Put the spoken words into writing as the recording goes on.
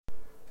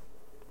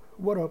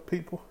What up,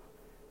 people?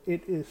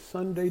 It is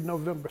Sunday,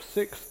 November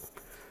 6th.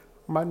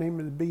 My name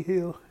is B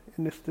Hill,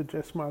 and this is the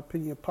Just My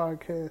Opinion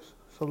podcast,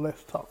 so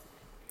let's talk.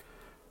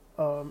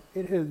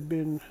 It has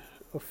been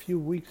a few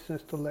weeks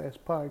since the last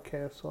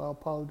podcast, so I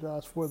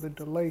apologize for the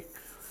delay.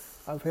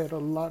 I've had a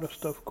lot of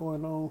stuff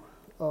going on,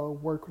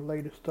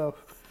 work-related stuff,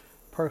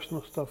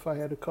 personal stuff. I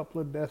had a couple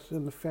of deaths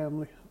in the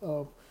family.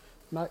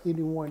 Not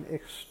anyone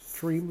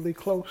extremely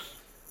close,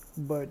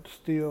 but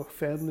still,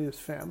 family is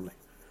family.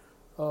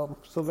 So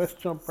let's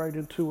jump right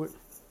into it.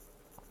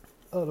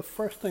 The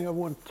first thing I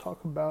want to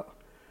talk about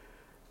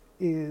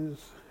is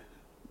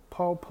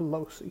Paul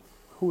Pelosi,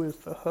 who is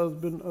the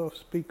husband of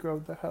Speaker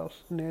of the House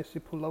Nancy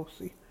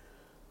Pelosi.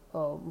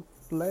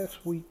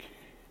 Last week,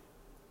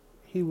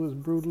 he was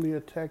brutally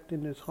attacked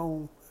in his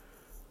home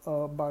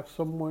by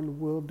someone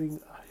wielding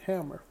a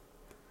hammer.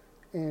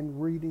 And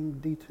reading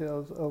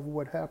details of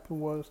what happened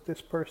was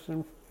this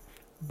person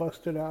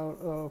busted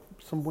out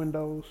some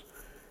windows,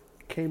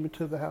 came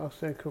into the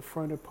house and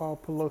confronted Paul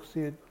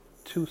Pelosi at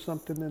 2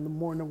 something in the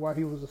morning while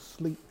he was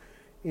asleep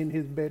in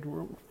his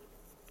bedroom.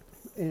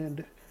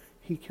 And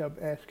he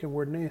kept asking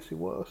where Nancy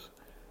was.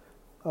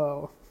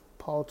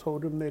 Paul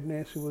told him that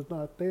Nancy was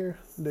not there,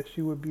 that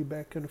she would be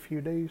back in a few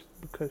days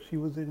because she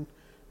was in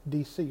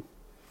D.C.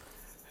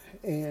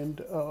 And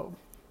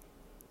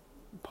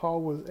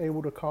Paul was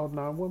able to call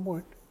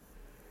 911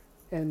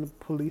 and the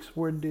police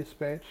were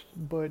dispatched,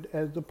 but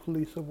as the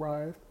police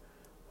arrived,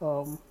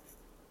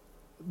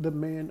 the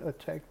man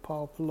attacked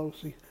Paul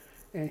Pelosi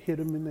and hit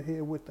him in the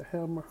head with the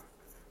hammer,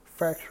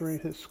 fracturing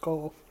his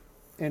skull,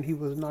 and he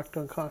was knocked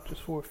unconscious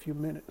for a few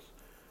minutes.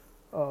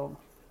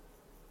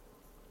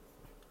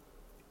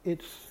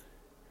 It's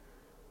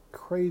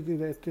crazy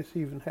that this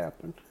even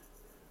happened,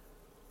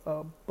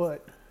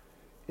 but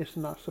it's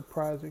not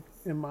surprising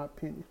in my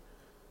opinion.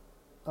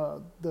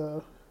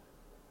 The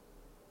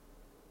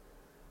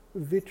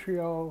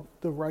vitriol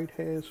the right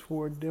has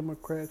for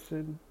Democrats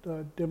and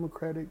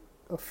Democratic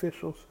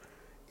officials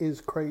is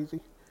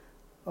crazy.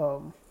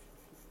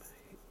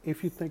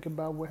 If you think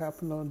about what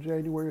happened on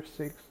January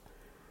 6th,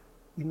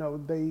 you know,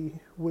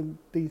 when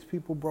these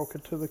people broke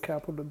into the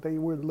Capitol, they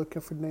were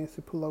looking for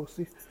Nancy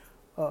Pelosi.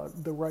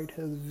 The right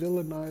has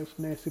villainized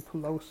Nancy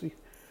Pelosi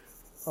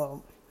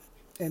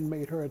and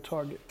made her a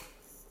target.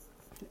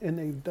 And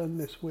they've done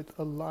this with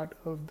a lot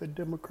of the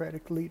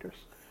Democratic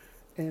leaders.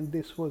 And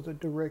this was a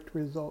direct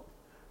result.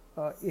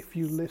 If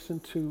you listen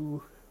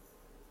to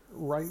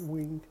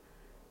right-wing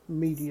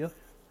media,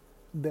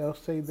 they'll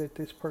say that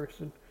this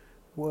person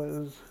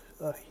was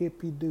a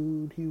hippie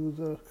dude, he was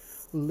a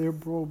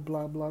liberal,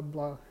 blah, blah,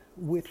 blah,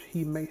 which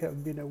he may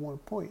have been at one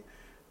point.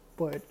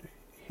 But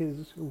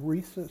his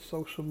recent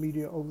social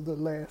media over the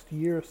last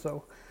year or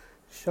so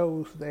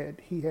shows that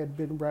he had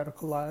been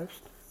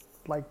radicalized,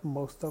 like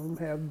most of them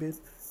have been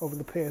over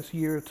the past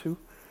year or two.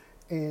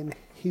 And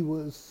he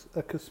was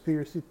a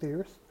conspiracy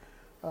theorist.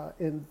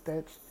 And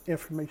that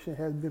information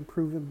has been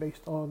proven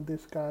based on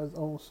this guy's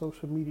own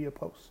social media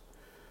posts.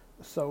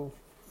 So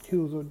he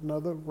was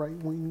another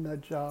right-wing nut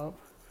job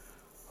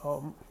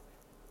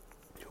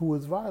who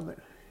was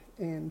violent.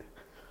 And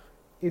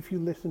if you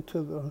listen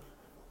to the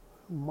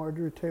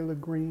Marjorie Taylor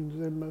Greens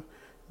and the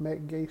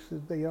Matt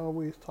Gaetzes, they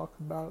always talk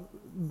about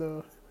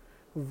the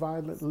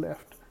violent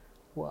left.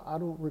 Well, I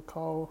don't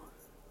recall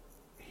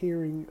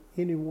hearing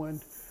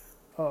anyone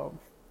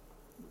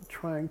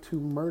trying to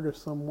murder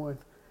someone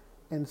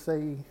and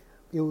say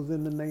it was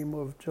in the name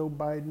of Joe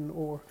Biden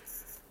or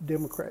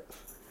Democrats.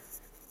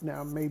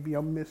 Now, maybe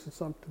I'm missing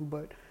something,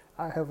 but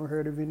I haven't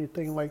heard of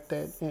anything like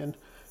that, and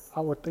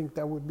I would think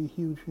that would be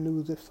huge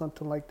news if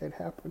something like that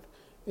happened.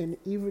 And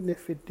even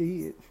if it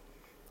did,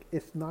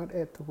 it's not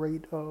at the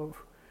rate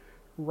of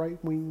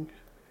right-wing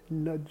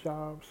nut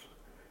jobs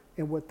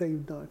and what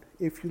they've done.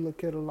 If you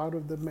look at a lot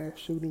of the mass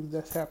shootings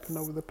that's happened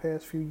over the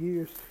past few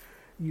years,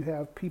 you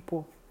have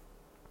people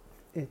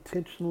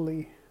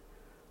intentionally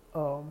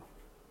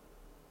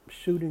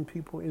shooting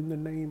people in the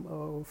name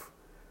of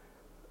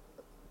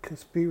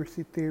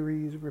conspiracy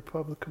theories,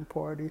 Republican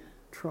Party,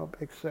 Trump,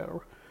 etc.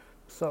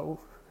 So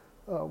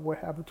what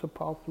happened to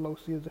Paul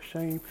Pelosi is a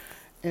shame.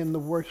 And the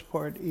worst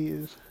part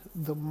is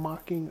the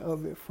mocking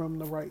of it from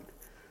the right.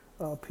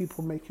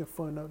 People making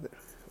fun of it.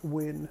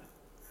 When,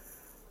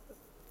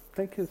 I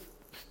think it's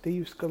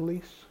Steve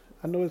Scalise,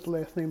 I know his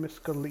last name is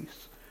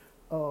Scalise,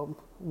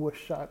 was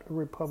shot, a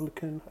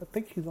Republican. I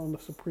think he's on the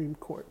Supreme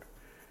Court.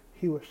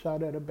 He was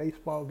shot at a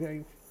baseball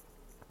game.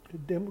 The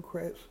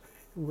Democrats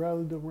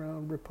rallied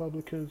around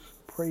Republicans,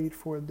 prayed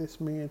for this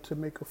man to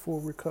make a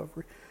full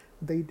recovery.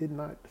 They did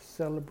not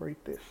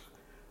celebrate this.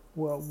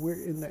 Well, we're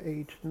in the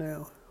age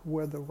now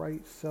where the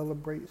right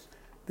celebrates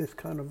this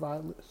kind of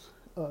violence.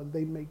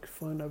 They make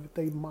fun of it,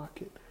 they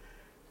mock it.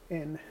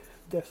 And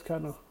that's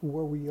kind of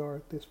where we are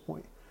at this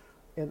point.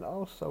 And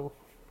also,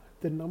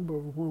 the number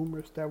of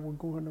rumors that were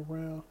going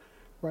around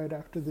right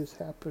after this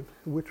happened,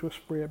 which was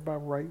spread by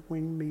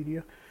right-wing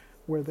media,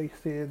 where they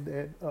said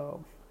that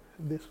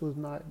this was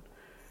not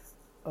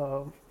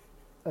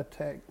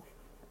attack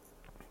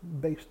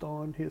based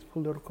on his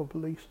political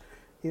beliefs.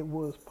 it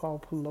was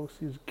Paul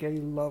Pelosi's gay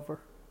lover.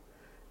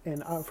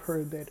 And I've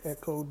heard that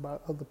echoed by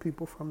other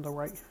people from the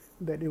right,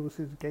 that it was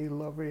his gay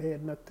lover. It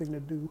had nothing to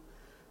do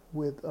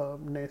with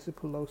Nancy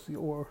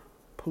Pelosi or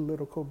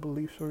political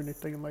beliefs or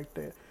anything like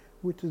that,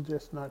 which is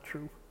just not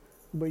true.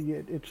 But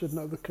yet it's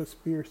another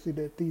conspiracy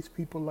that these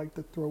people like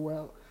to throw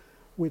out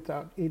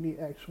without any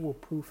actual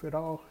proof at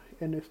all,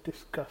 and it's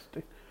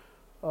disgusting.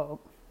 Uh,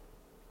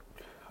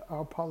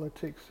 our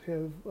politics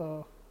have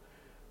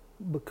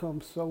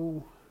become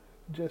so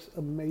just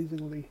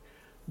amazingly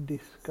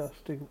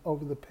disgusting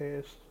over the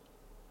past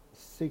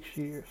 6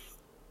 years.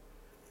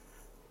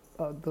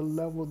 The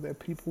level that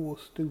people will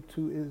stoop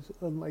to is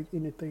unlike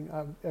anything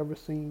I've ever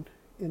seen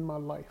in my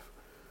life.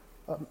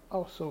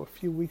 Also, a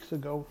few weeks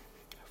ago,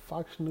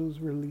 Fox News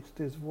released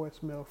this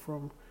voicemail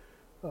from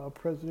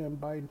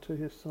President Biden to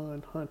his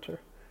son Hunter.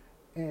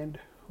 And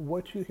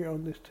what you hear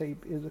on this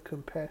tape is a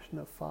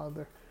compassionate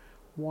father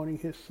wanting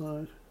his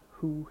son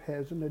who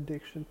has an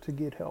addiction to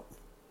get help.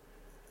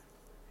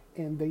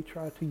 And they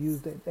try to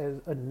use that as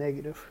a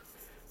negative,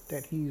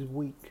 that he's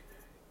weak.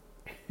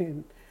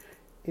 And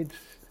it's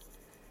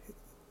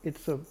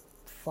a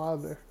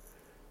father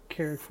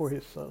caring for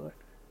his son.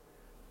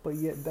 But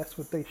yet that's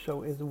what they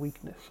show as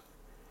weakness.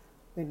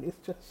 And it's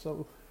just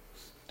so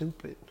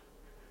stupid.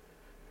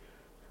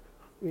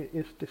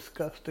 It's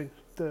disgusting,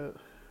 the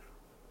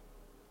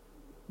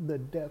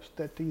depths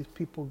that these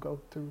people go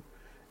through.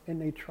 And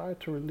they try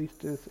to release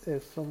this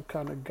as some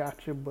kind of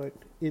gotcha, but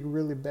it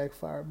really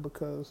backfired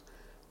because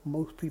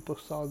most people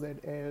saw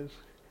that as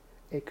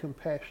a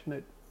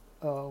compassionate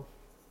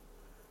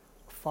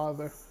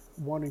father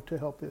wanting to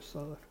help his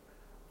son,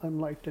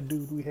 unlike the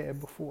dude we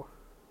had before.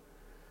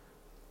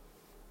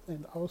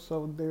 And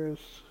also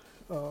there's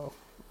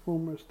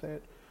rumors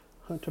that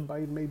Hunter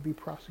Biden may be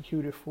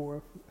prosecuted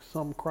for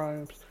some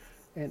crimes.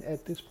 And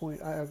at this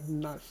point, I have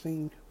not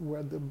seen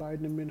where the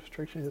Biden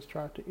administration has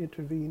tried to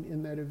intervene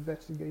in that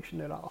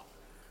investigation at all,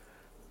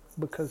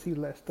 because he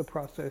lets the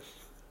process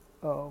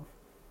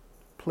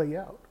play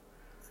out.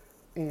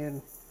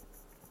 And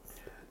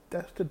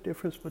that's the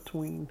difference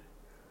between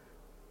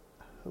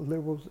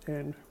liberals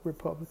and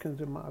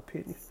Republicans, in my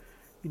opinion.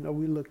 You know,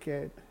 we look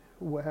at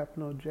what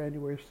happened on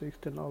January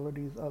 6th and all of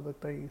these other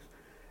things.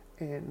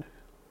 And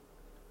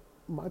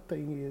my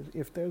thing is,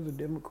 if there's a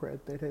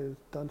Democrat that has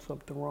done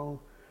something wrong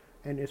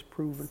and is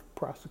proven,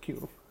 prosecute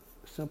them.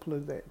 Simple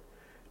as that.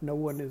 No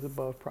one is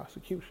above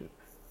prosecution.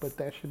 But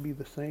that should be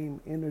the same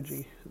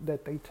energy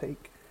that they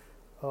take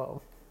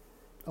on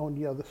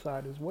the other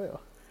side as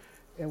well.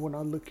 And when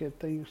I look at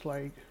things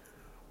like,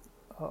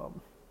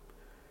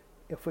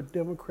 if a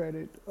Democrat,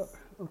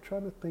 I'm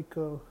trying to think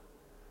of,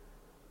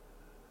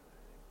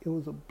 it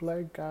was a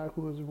black guy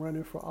who was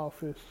running for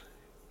office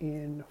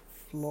in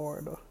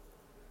Florida.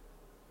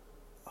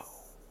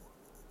 Oh,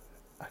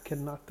 I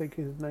cannot think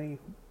of his name,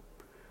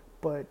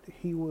 but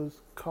he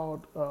was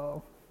caught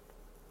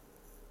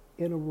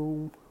in a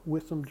room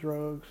with some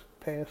drugs,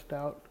 passed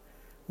out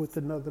with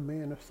another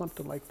man or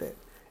something like that.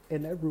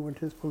 And that ruined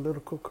his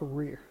political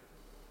career.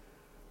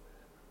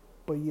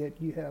 But yet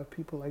you have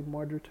people like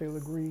Marjorie Taylor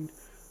Greene,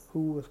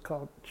 who was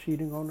caught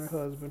cheating on her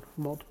husband,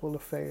 multiple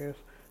affairs,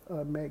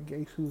 Matt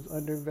Gaetz, who's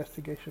under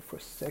investigation for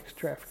sex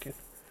trafficking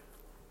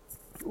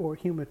or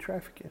human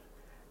trafficking,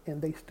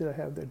 and they still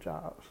have their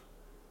jobs.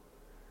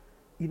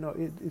 You know,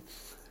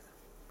 it's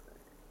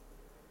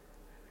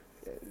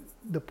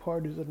the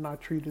parties are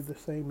not treated the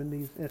same in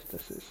these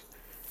instances,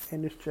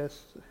 and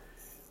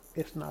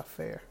it's not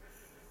fair,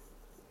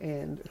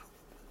 and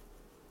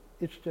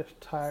it's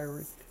just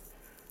tiring.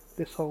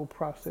 This whole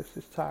process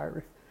is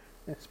tiring.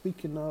 And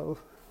speaking of,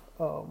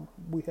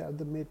 we have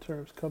the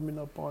midterms coming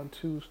up on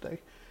Tuesday,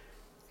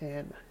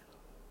 and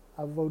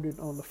I voted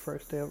on the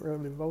first day of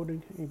early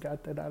voting and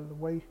got that out of the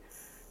way.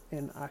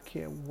 And I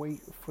can't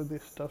wait for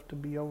this stuff to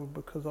be over,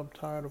 because I'm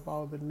tired of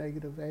all the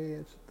negative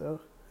ads, the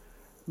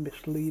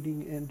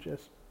misleading and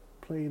just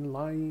plain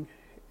lying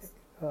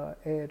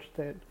ads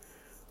that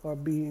are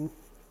being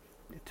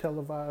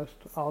televised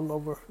all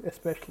over,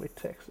 especially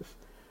Texas.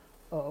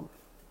 I'm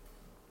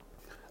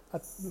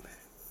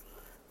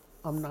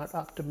not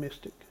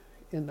optimistic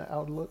in the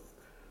outlook.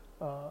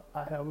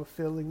 I have a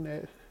feeling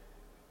that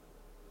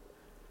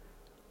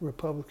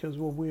Republicans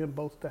will win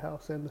both the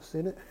House and the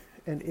Senate,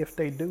 and if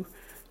they do,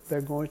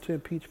 they're going to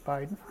impeach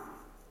Biden.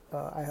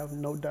 I have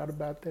no doubt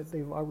about that.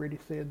 They've already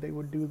said they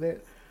would do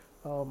that.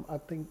 I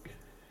think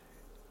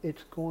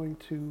it's going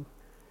to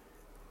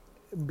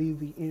be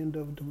the end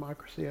of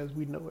democracy as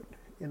we know it.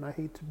 And I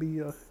hate to be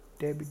a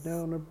Debbie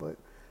Downer, but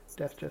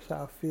that's just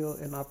how I feel,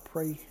 and I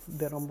pray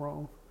that I'm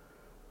wrong.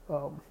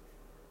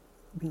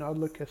 You know, I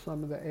look at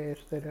some of the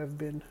ads that have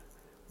been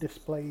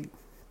displayed,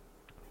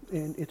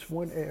 and it's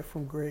one ad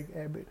from Greg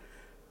Abbott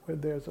where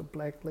there's a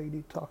black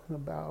lady talking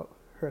about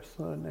her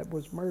son that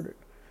was murdered,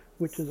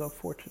 which is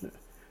unfortunate,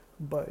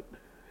 but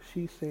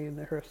she's saying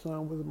that her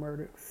son was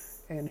murdered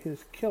and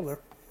his killer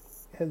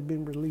has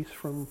been released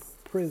from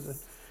prison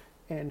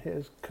and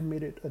has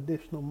committed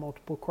additional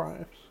multiple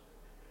crimes.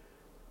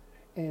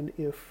 And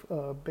if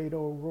Beto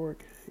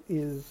O'Rourke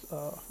is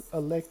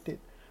elected,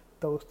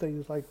 those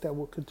things like that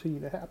will continue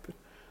to happen.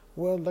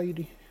 Well,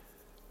 lady,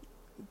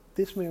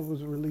 this man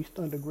was released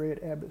under Greg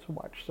Abbott's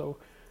watch, so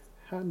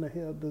how in the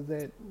hell does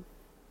that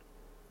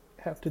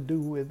have to do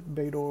with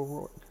Beto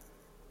O'Rourke?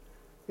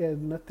 It has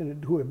nothing to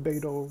do with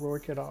Beto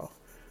O'Rourke at all.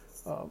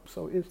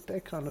 So it's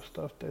that kind of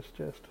stuff that's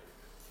just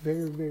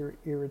very, very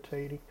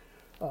irritating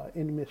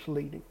and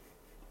misleading.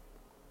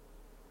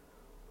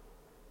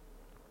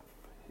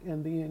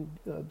 And then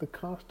the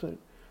constant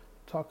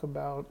talk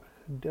about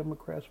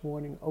Democrats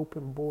wanting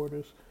open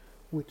borders,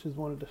 which is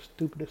one of the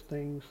stupidest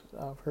things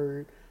I've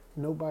heard.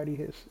 Nobody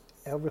has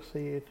ever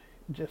said,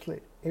 just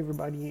let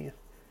everybody in.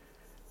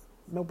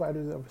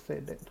 Nobody's ever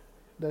said that.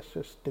 That's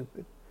just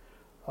stupid.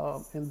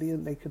 And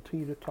then they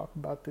continue to talk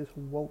about this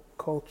woke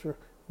culture,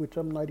 which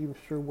I'm not even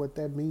sure what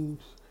that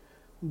means,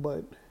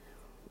 but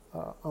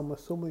I'm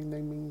assuming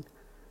they mean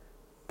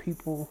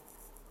people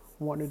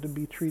wanted to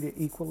be treated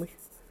equally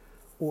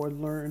or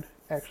learn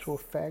actual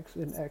facts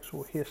and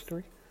actual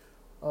history.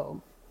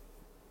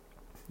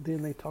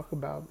 Then they talk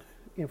about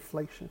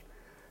inflation,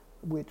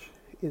 which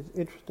is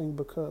interesting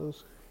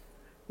because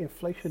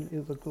inflation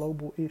is a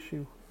global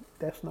issue.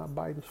 That's not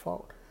Biden's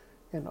fault.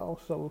 And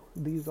also,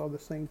 these are the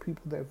same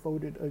people that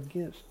voted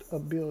against a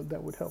bill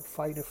that would help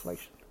fight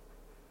inflation.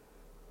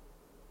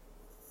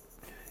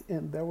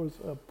 And there was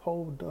a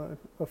poll done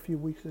a few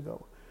weeks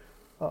ago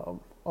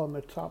on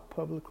the top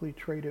publicly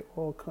traded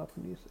oil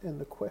companies.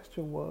 And the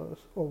question was,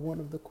 or one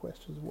of the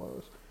questions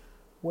was,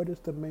 what is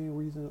the main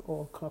reason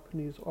oil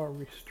companies are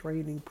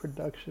restraining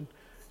production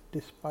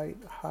despite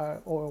high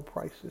oil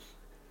prices?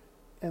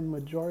 And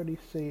majority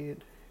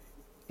said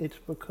it's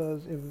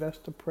because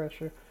investor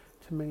pressure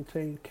to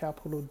maintain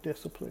capital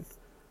discipline,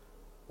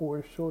 or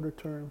in shorter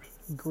terms,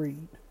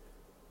 greed.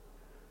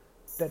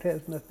 That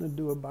has nothing to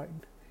do with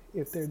Biden.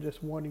 If they're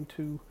just wanting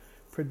to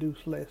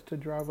produce less to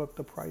drive up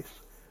the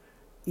price,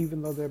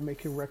 even though they're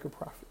making record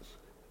profits.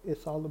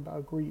 It's all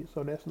about greed,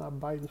 so that's not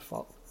Biden's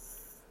fault.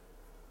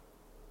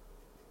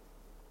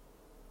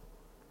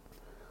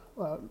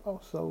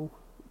 Also,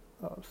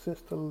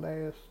 since the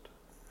last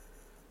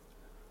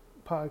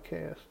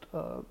podcast,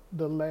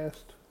 the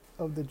last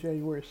of the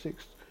January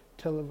 6th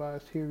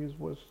televised hearings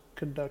was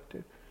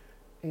conducted,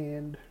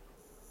 and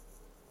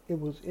it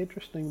was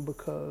interesting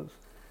because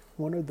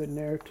one of the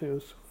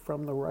narratives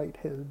from the right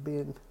has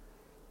been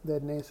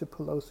that Nancy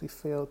Pelosi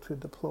failed to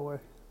deploy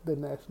the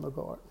National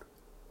Guard.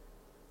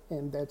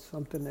 And that's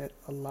something that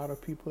a lot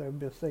of people have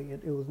been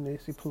saying. It was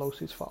Nancy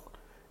Pelosi's fault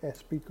as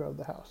Speaker of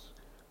the House.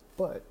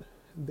 But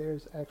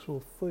there's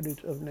actual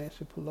footage of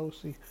Nancy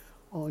Pelosi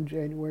on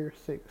January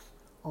 6th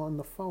on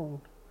the phone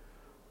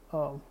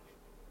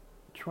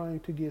trying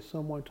to get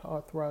someone to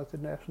authorize the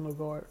National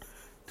Guard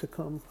to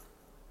come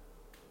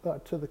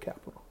to the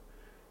Capitol.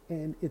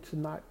 And it's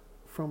not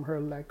from her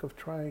lack of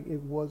trying,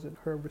 it wasn't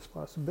her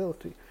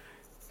responsibility.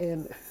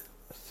 And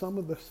some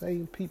of the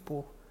same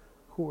people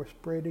who are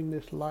spreading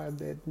this lie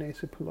that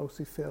Nancy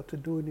Pelosi failed to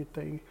do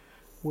anything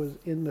was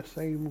in the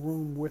same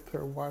room with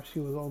her while she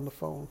was on the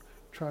phone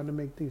trying to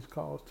make these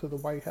calls to the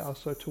White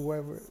House or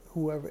to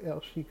whoever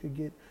else she could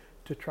get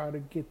to try to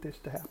get this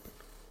to happen.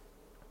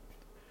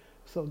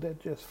 So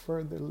that just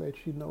further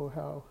lets you know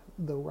how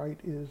the right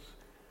is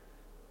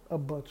a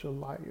bunch of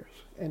liars,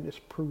 and it's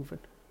proven.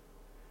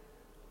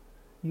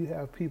 You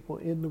have people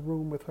in the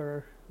room with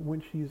her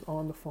when she's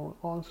on the phone,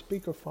 on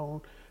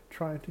speakerphone,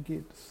 trying to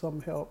get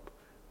some help,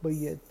 but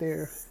yet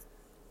they're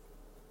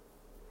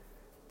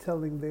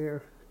telling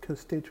their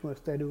constituents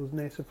that it was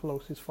Nancy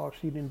Pelosi's fault,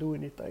 she didn't do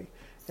anything.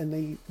 And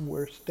they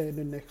were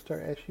standing next to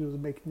her as she was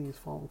making these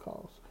phone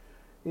calls.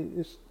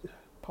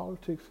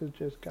 Politics has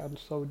just gotten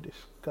so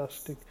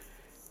disgusting,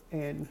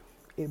 and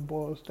it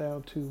boils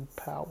down to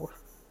power.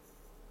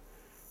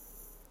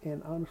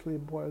 And honestly,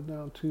 it boils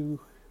down to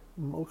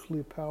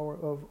mostly power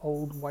of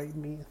old white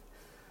men.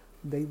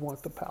 They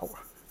want the power.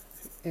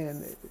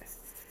 And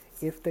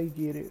if they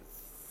get it,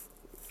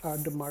 our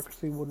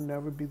democracy will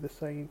never be the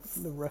same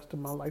the rest of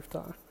my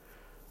lifetime.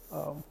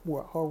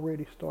 We're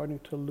already starting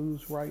to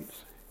lose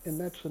rights. And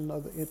that's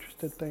another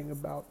interesting thing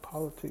about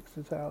politics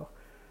is how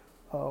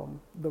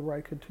the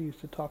right continues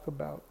to talk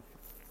about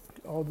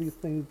all these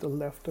things the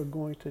left are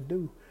going to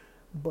do.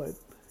 But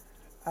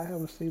I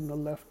haven't seen the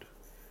left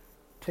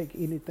take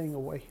anything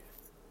away.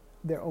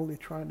 They're only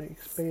trying to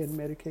expand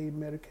Medicaid,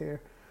 Medicare.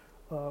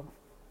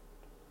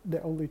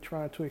 They're only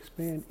trying to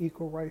expand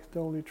equal rights.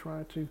 They're only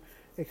trying to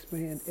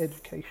expand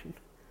education.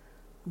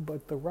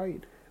 But the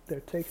right,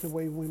 they're taking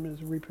away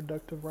women's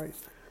reproductive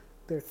rights.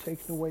 They're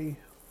taking away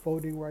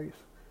voting rights.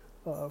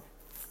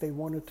 They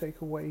want to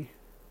take away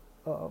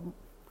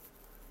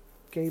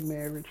gay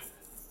marriage.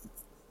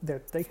 They're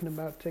thinking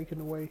about taking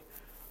away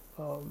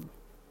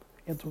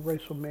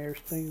interracial marriage,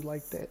 things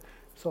like that.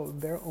 So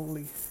they're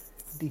only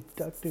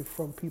deducting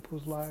from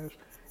people's lives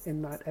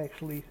and not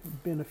actually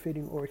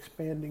benefiting or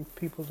expanding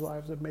people's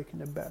lives and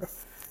making it better.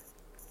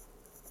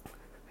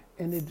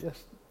 And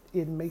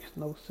it makes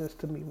no sense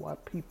to me why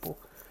people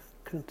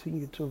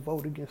continue to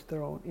vote against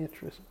their own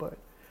interests. But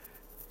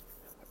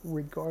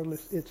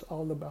regardless, it's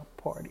all about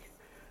party.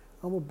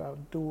 I'm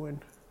about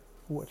doing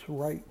what's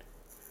right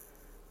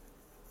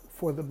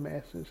for the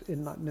masses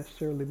and not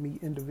necessarily me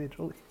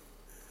individually.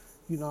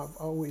 You know, I've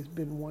always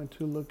been one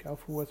to look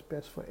out for what's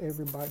best for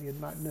everybody and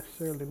not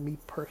necessarily me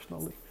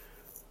personally.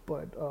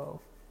 But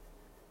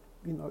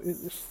you know,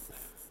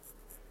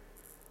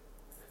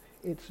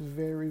 it's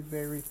very,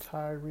 very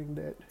tiring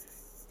that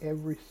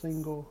every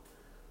single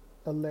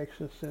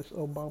election since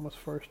Obama's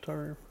first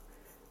term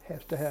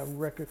has to have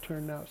record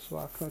turnout so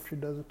our country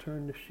doesn't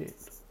turn to shit.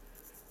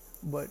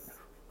 But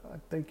I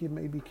think it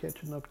may be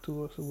catching up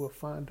to us, and we'll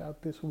find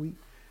out this week.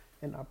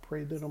 And I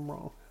pray that I'm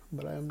wrong,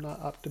 but I am not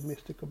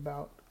optimistic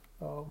about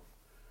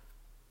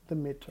the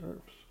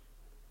midterms.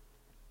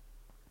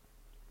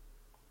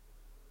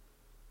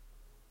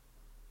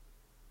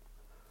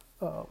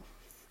 Uh,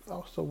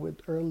 Also, with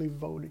early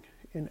voting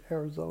in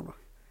Arizona,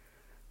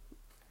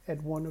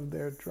 at one of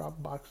their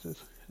drop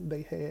boxes,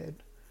 they had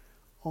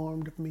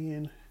armed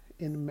men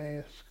in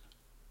masks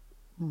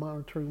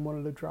monitoring one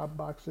of the drop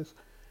boxes,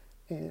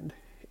 and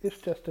it's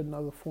just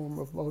another form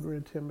of voter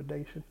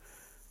intimidation.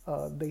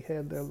 They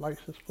had their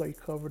license plate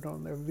covered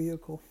on their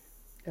vehicle,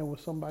 and when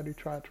somebody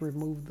tried to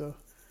remove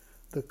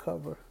the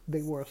cover,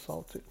 they were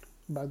assaulted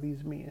by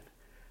these men.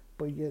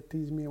 But yet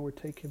these men were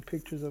taking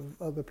pictures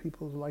of other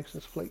people's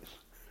license plates.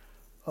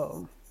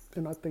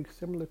 And I think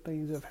similar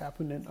things have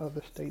happened in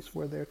other states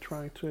where they're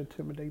trying to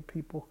intimidate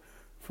people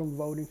from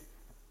voting.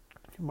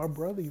 My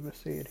brother even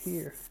said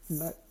here,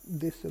 not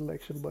this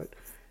election, but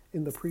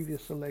in the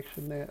previous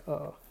election, that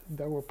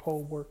there were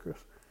poll workers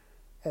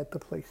at the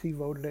place he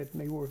voted at,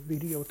 and they were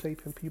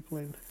videotaping people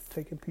and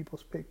taking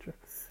people's picture.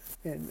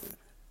 And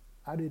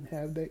I didn't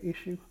have that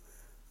issue.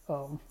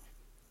 I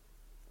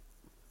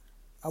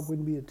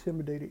wouldn't be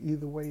intimidated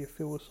either way if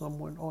it was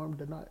someone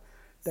armed or not.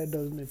 That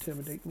doesn't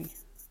intimidate me.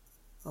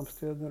 I'm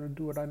still going to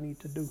do what I need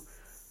to do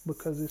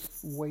because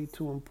it's way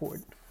too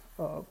important.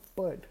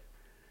 But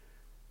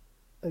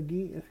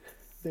again,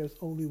 there's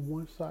only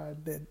one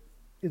side that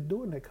is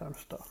doing that kind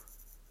of stuff.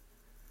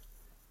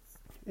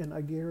 And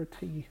I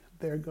guarantee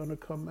they're going to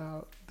come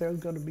out. There's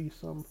going to be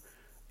some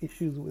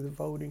issues with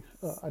voting.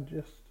 I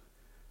just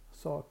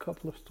saw a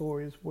couple of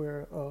stories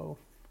where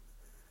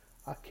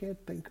I can't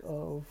think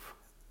of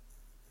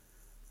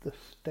the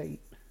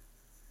state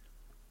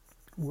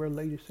where a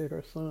lady said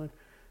her son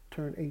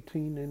turned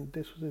 18 and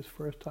this was his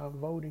first time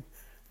voting.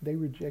 They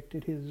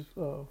rejected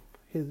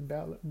his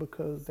ballot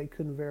because they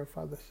couldn't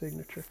verify the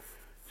signature.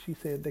 She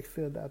said they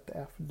filled out the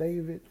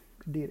affidavit,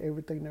 did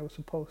everything they were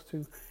supposed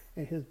to,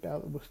 and his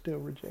ballot was still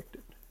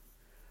rejected.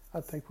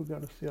 I think we're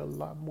going to see a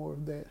lot more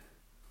of that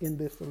in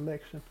this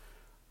election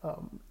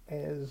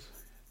as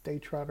they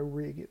try to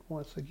rig it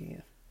once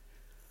again.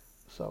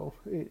 So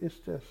it's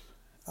just,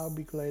 I'll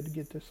be glad to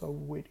get this over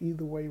with.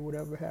 Either way,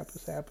 whatever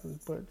happens,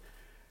 happens. But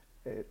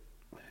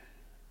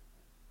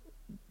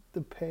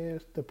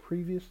the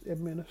previous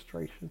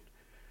administration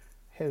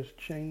has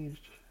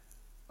changed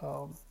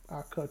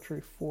our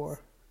country for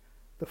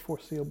the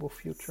foreseeable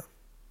future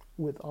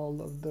with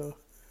all of the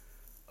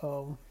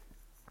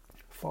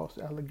false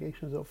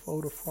allegations of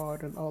voter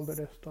fraud and all of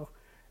that stuff.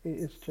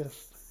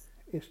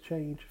 It's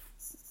changed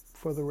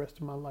for the rest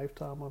of my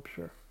lifetime, I'm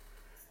sure.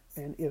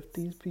 And if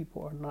these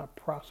people are not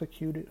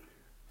prosecuted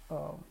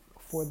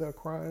for their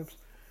crimes,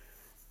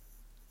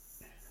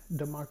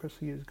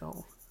 democracy is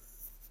gone.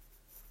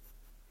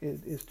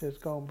 It's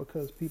just gone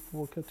because people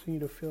will continue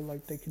to feel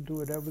like they can do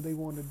whatever they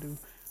want to do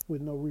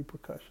with no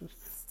repercussions.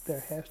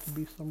 There has to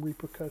be some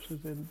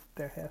repercussions, and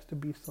there has to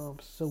be some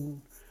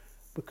soon,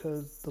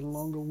 because the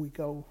longer we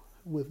go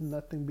with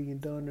nothing being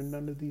done and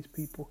none of these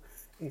people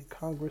in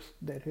Congress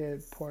that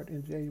had part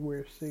in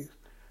January 6th,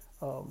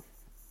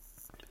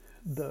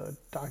 the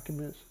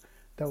documents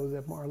that was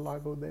at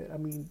Mar-a-Lago, that, I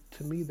mean,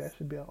 to me, that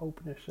should be an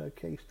open and shut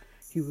case.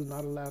 He was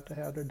not allowed to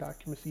have their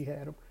documents. He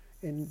had them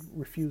and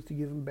refused to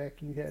give them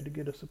back, and you had to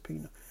get a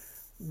subpoena.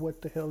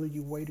 What the hell are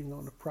you waiting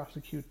on to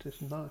prosecute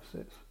this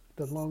nonsense?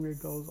 The longer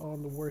it goes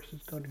on, the worse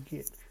it's going to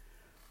get.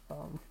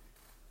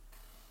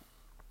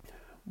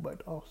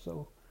 But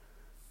also,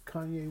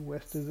 Kanye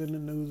West is in the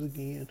news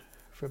again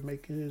for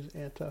making his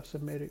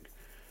anti-Semitic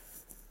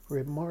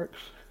remarks.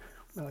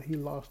 He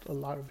lost a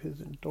lot of his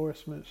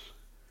endorsements.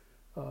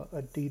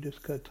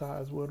 Adidas cut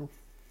ties with him.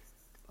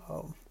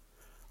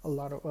 A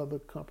lot of other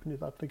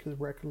companies, I think his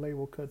record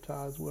label, cut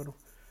ties with him.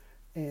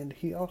 And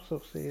he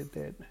also said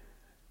that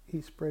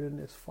he's spreading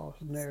this false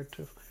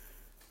narrative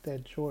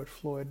that George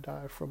Floyd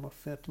died from a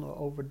fentanyl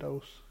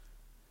overdose,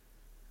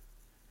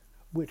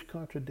 which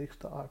contradicts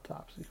the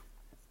autopsy.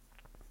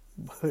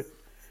 But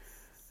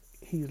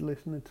he's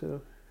listening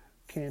to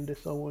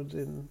Candace Owens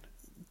and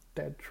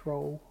that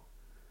troll.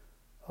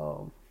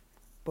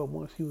 But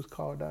once he was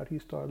called out, he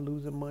started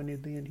losing money.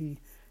 Then he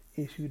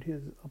issued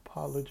his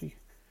apology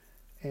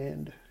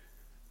and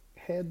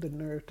had the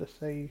nerve to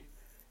say,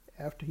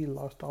 after he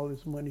lost all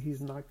his money,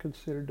 he's not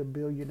considered a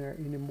billionaire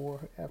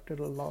anymore after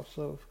the loss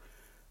of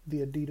the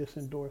Adidas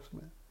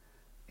endorsement.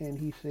 And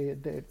he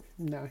said that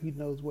now he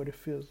knows what it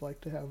feels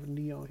like to have a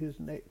knee on his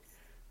neck.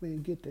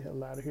 Man, get the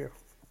hell out of here.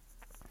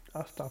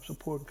 I stopped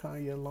supporting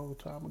Kanye a long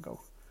time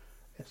ago,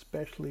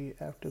 especially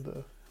after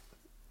the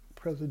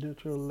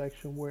presidential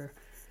election where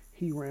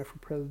he ran for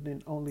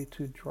president only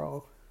to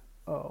draw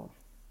uh,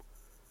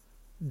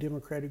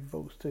 Democratic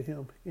votes to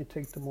him and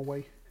take them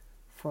away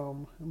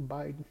from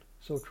Biden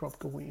so Trump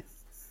could win.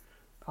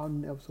 I'll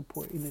never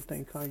support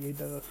anything Kanye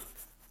does,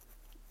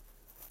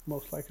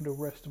 most likely the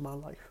rest of my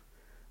life.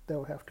 There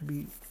will have to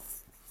be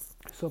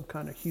some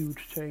kind of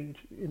huge change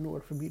in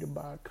order for me to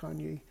buy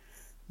Kanye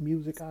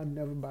music. I'll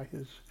never buy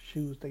his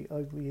shoes, they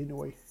ugly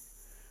anyway.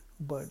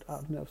 But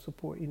I'll never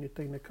support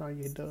anything that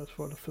Kanye does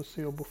for the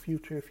foreseeable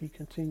future if he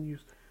continues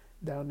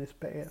down this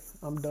path.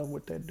 I'm done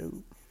with that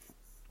dude.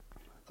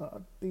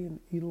 Then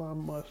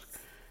Elon Musk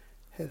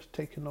has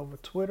taken over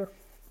Twitter,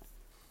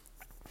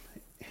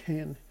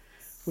 and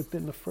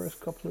within the first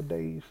couple of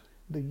days,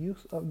 the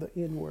use of the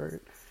N-word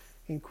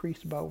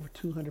increased by over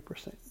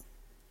 200%.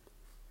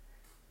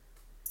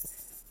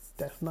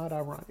 That's not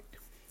ironic.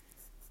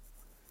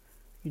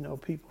 You know,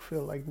 people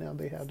feel like now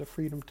they have the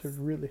freedom to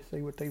really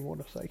say what they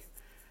want to say.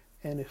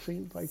 And it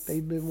seems like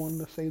they've been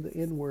wanting to say the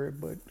N-word,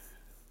 but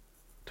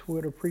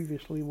Twitter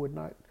previously would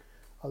not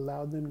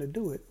allow them to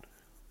do it.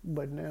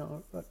 But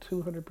now a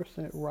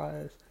 200%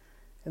 rise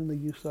in the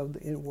use of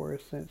the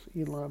N-word since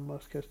Elon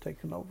Musk has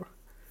taken over.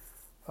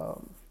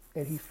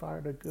 And he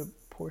fired a good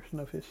portion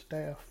of his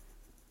staff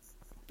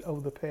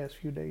over the past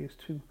few days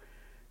too.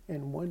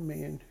 And one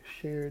man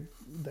shared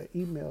the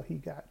email he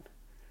got,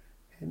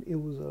 and it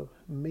was a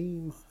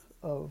meme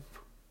of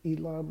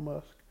Elon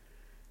Musk,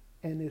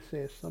 and it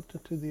says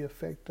something to the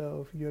effect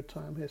of, "Your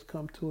time has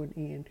come to an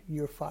end,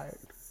 you're fired."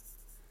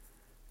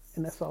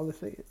 And that's all it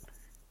said.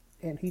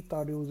 And he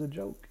thought it was a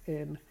joke,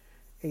 and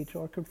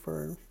HR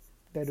confirmed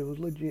that it was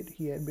legit.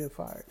 He had been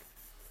fired.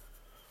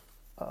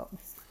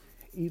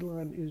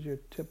 Elon is your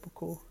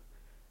typical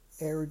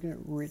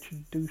arrogant, rich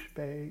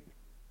douchebag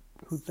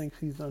who thinks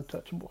he's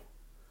untouchable.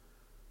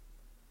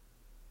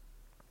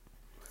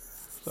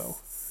 So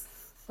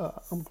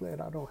I'm glad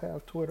I don't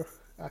have Twitter.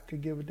 I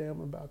could give a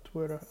damn about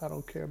Twitter. I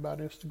don't care about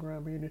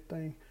Instagram or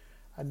anything.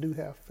 I do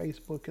have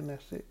Facebook, and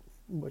that's it.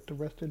 But the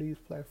rest of these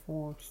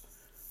platforms,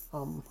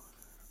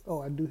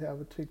 I do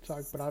have a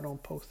TikTok, but I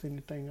don't post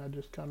anything. I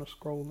just kind of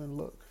scroll and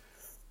look.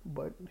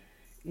 But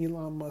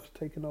Elon Musk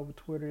taking over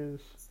Twitter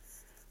is,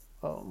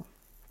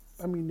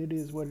 it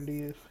is what it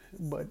is,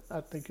 but I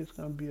think it's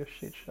going to be a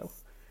shit show.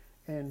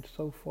 And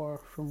so far,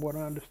 from what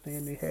I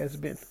understand, it has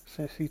been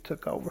since he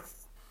took over.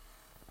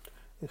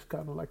 It's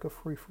kind of like a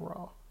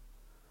free-for-all.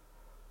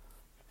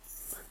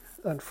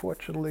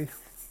 Unfortunately,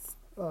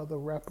 the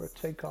rapper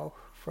Takeoff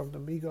from the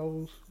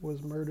Migos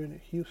was murdered in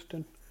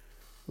Houston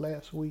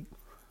last week.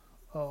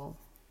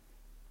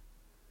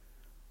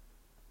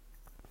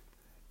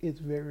 It's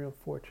very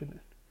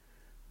unfortunate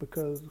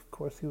because, of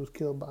course, he was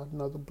killed by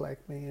another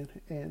black man.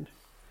 And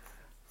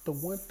the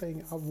one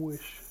thing I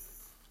wish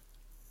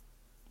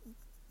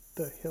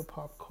the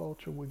hip-hop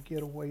culture would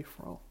get away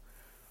from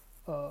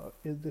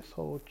is this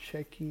whole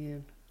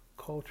check-in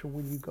culture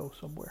when you go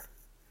somewhere.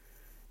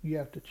 You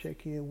have to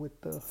check in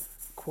with the,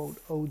 quote,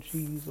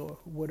 OGs or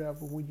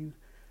whatever when you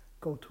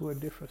go to a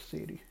different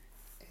city.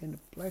 And the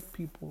black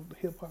people, the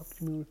hip-hop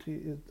community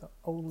is the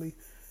only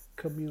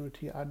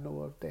community I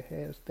know of that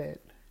has that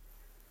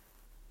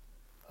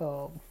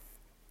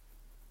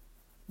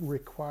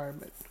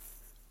requirement,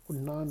 or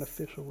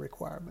non-official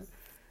requirement.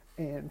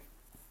 And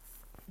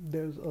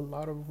there's a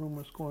lot of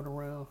rumors going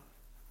around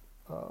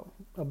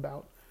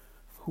about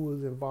who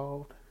was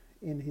involved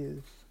in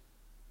his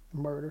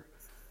murder,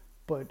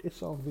 but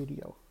it's on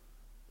video.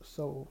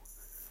 So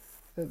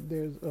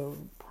there's a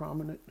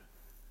prominent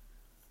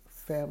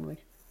family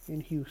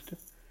in Houston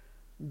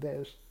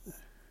that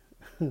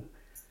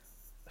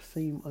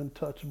seem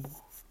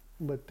untouchable,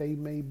 but they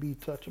may be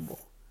touchable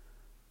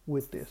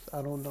with this.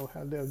 I don't know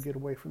how they'll get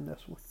away from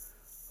this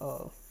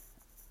one.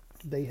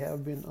 They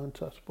have been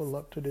untouchable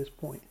up to this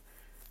point,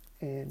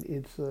 and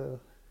it's an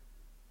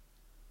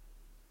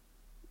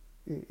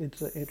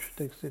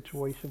interesting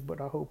situation.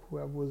 But I hope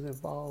whoever was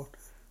involved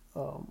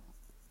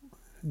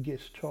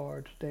gets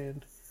charged,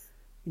 and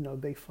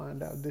they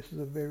find out this is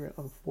a very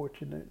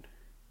unfortunate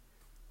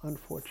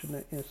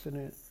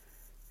incident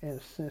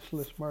and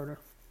senseless murder.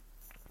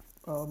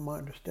 My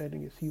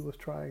understanding is he was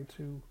trying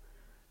to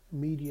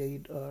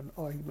mediate an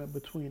argument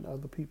between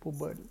other people,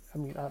 but I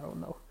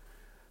don't know.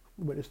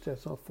 But it's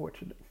just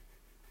unfortunate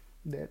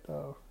that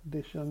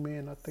this young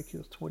man, I think he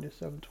was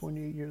 27,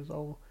 28 years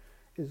old,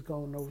 is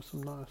going over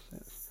some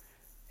nonsense.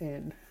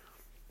 And,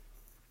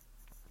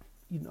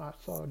 I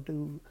saw a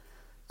dude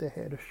that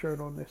had a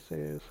shirt on that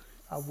says,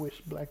 "I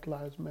wish Black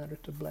Lives Matter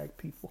to black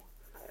people."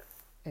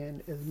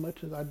 And as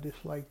much as I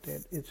dislike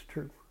that, it's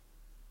true.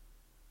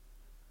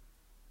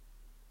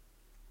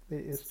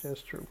 It's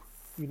just true.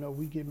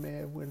 We get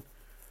mad when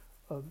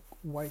a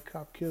white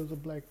cop kills a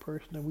black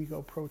person and we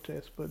go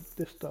protest, but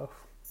this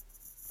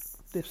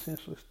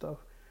senseless stuff,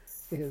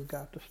 it has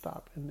got to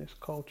stop. In this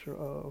culture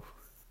of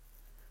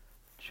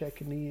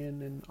checking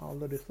in and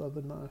all of this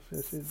other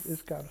nonsense,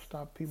 it's got to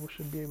stop. People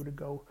should be able to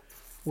go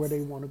where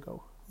they want to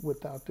go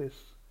without this,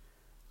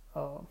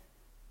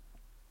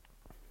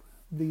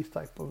 these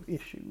type of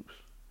issues.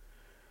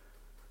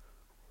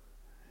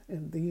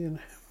 And then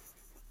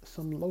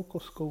some local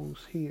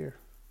schools here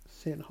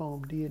sent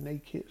home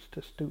DNA kits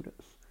to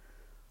students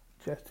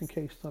just in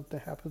case something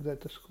happens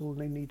at the school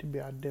and they need to be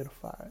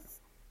identified.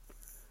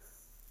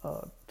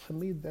 To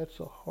me, that's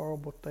a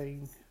horrible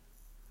thing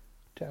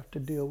to have to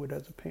deal with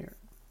as a parent.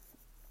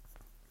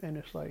 And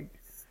it's like,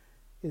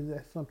 is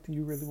that something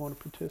you really want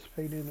to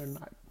participate in or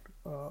not?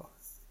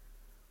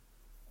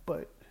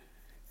 But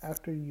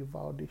after the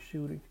Uvalde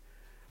shooting,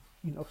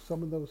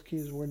 some of those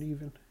kids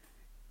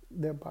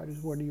their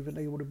bodies weren't even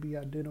able to be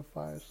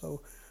identified.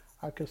 So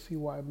I can see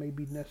why it may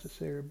be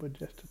necessary, but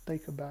just to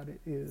think about it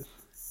is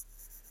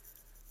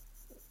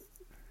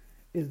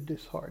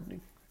disheartening,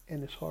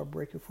 and it's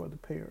heartbreaking for the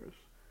parents.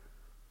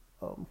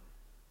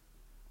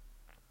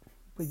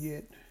 But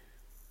yet,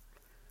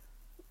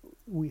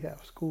 we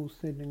have schools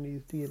sending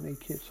these DNA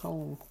kits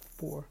home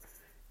for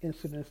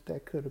incidents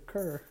that could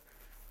occur,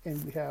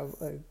 and we have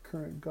a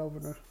current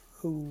governor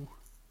who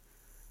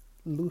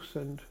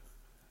loosened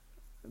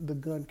the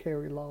gun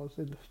carry laws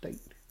in the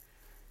state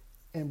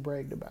and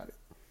bragged about it.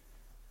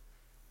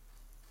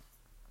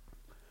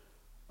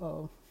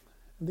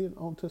 Then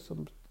on to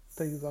some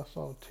things I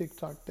saw on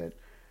TikTok that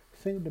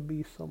seemed to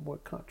be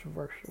somewhat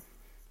controversial.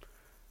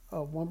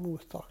 A woman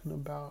was talking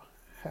about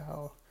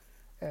how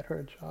at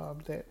her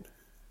job that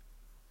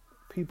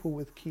people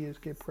with kids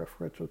get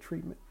preferential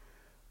treatment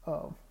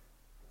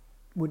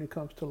when it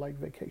comes to like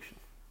vacation.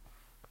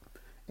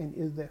 And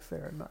is that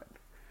fair or not?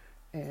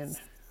 And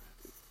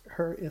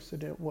her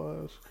incident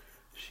was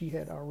she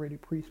had already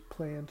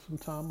pre-planned some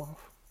time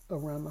off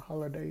around the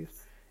holidays.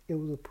 It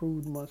was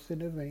approved months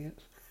in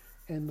advance.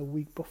 And the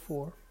week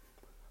before,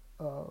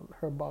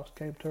 her boss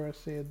came to her and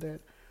said that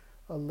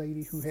a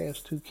lady who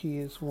has 2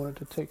 kids wanted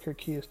to take her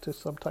kids to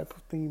some type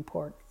of theme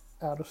park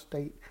out of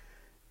state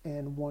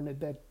and wanted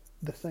that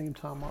the same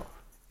time off.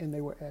 And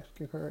they were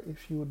asking her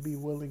if she would be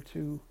willing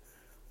to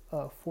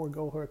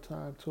forego her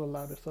time to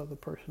allow this other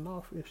person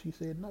off. And she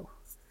said no.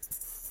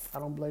 I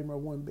don't blame her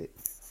one bit.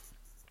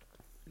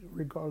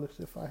 Regardless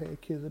if I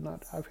had kids or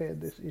not, I've had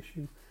this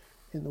issue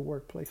in the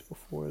workplace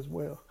before as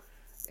well.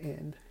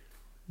 And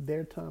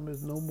their time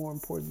is no more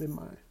important than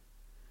mine.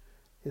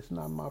 It's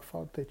not my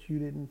fault that you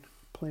didn't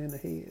plan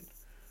ahead.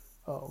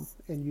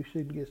 And you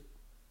shouldn't get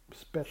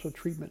special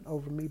treatment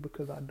over me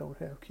because I don't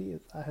have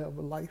kids. I have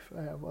a life.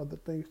 I have other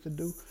things to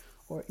do.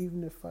 Or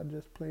even if I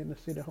just plan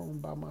to sit at home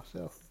by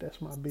myself,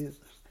 that's my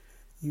business.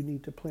 You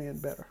need to plan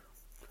better.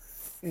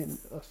 And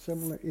a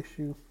similar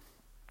issue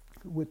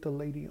with the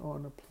lady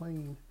on a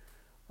plane.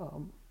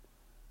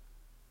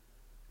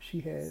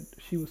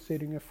 She was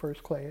sitting in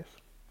first class.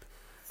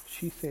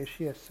 She said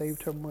she had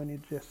saved her money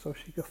just so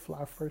she could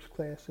fly first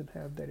class and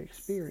have that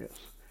experience.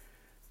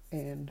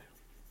 And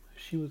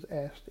she was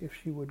asked if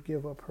she would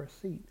give up her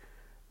seat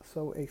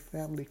so a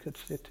family could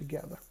sit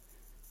together.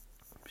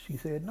 She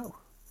said no.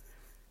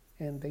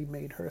 And they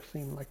made her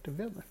seem like the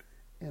villain.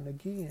 And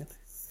again,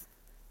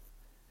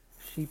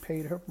 she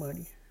paid her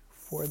money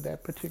for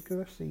that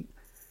particular seat.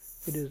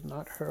 It is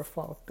not her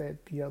fault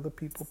that the other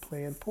people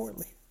planned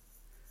poorly.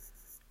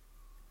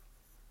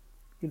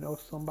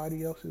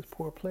 Somebody else's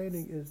poor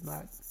planning is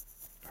not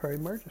her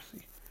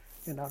emergency.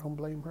 And I don't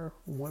blame her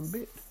one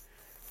bit.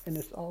 And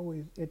it's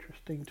always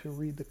interesting to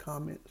read the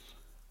comments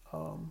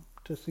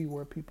to see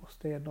where people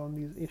stand on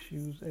these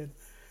issues and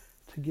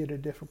to get a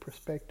different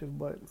perspective.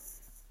 But,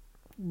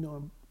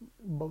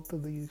 both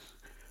of these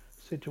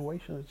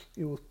situations,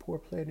 it was poor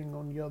planning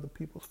on the other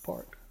people's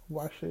part.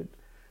 Why should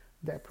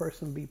that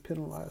person be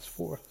penalized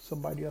for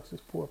somebody else's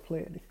poor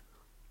planning?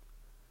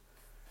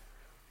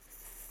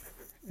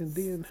 And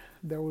then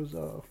there was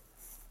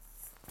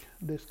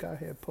this guy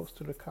had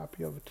posted a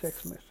copy of a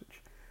text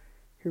message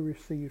he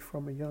received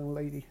from a young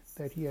lady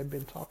that he had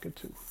been talking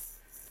to.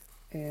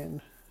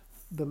 And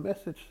the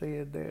message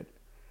said that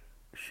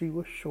she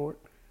was short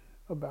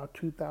about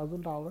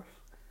 $2,000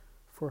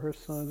 for her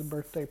son's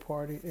birthday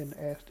party and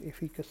asked if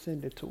he could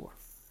send it to her.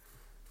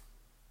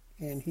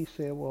 And he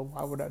said, well,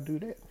 why would I do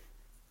that?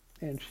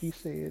 And she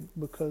said,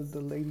 because the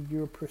lady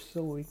you're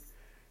pursuing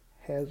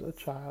has a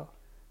child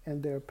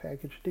and they're a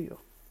package deal.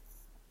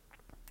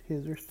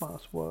 His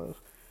response was,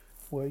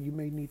 well, you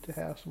may need to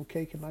have some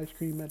cake and ice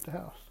cream at the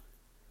house.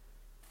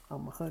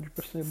 I'm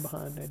 100%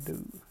 behind that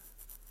dude.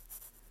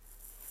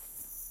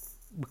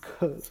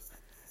 Because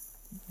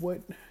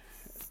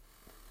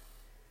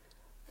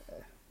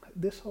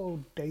this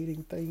whole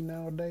dating thing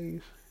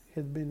nowadays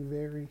has been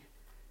very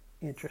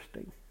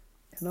interesting.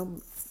 And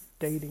I'm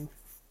dating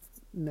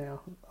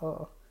now,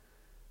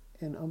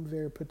 and I'm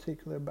very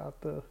particular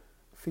about the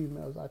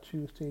females I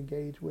choose to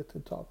engage with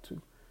and talk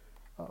to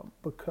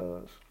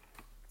because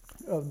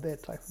of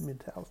that type of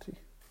mentality.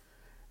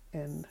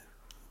 And,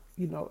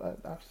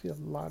 I see a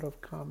lot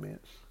of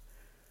comments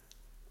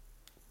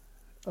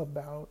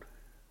about,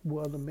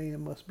 well, the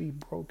man must be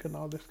broke and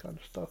all this kind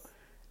of stuff.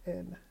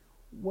 And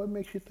what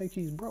makes you think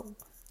he's broke?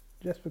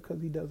 Just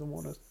because he doesn't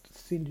want to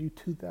send you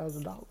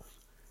 $2,000.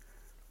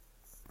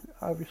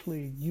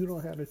 Obviously, you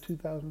don't have the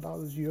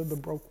 $2,000, you're the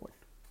broke one.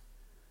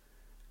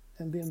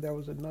 And then there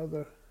was a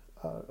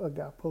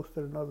guy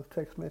posted another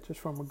text message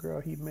from a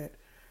girl he met,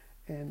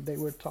 and they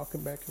were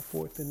talking back and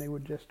forth, and they were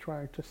just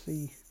trying to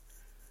see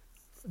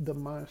the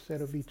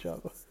mindset of each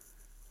other.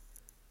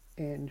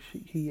 And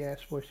he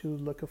asked what she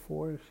was looking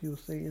for, and she was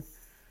saying,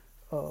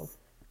 uh,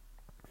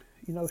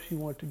 she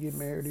wanted to get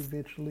married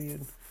eventually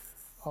and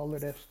all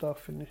of that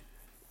stuff, and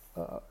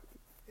uh,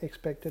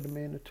 expected a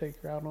man to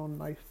take her out on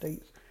nice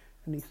dates.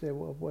 And he said,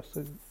 well, what's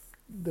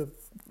the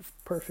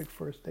perfect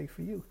first date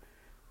for you?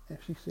 And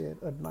she said,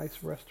 a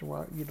nice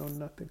restaurant,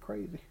 nothing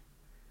crazy.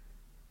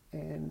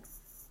 And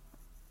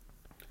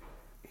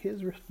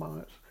his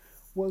response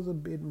was a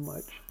bit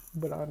much,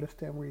 but I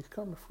understand where he's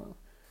coming from.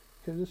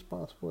 His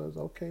response was,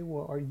 okay,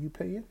 well, are you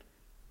paying?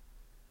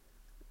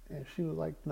 And she was like,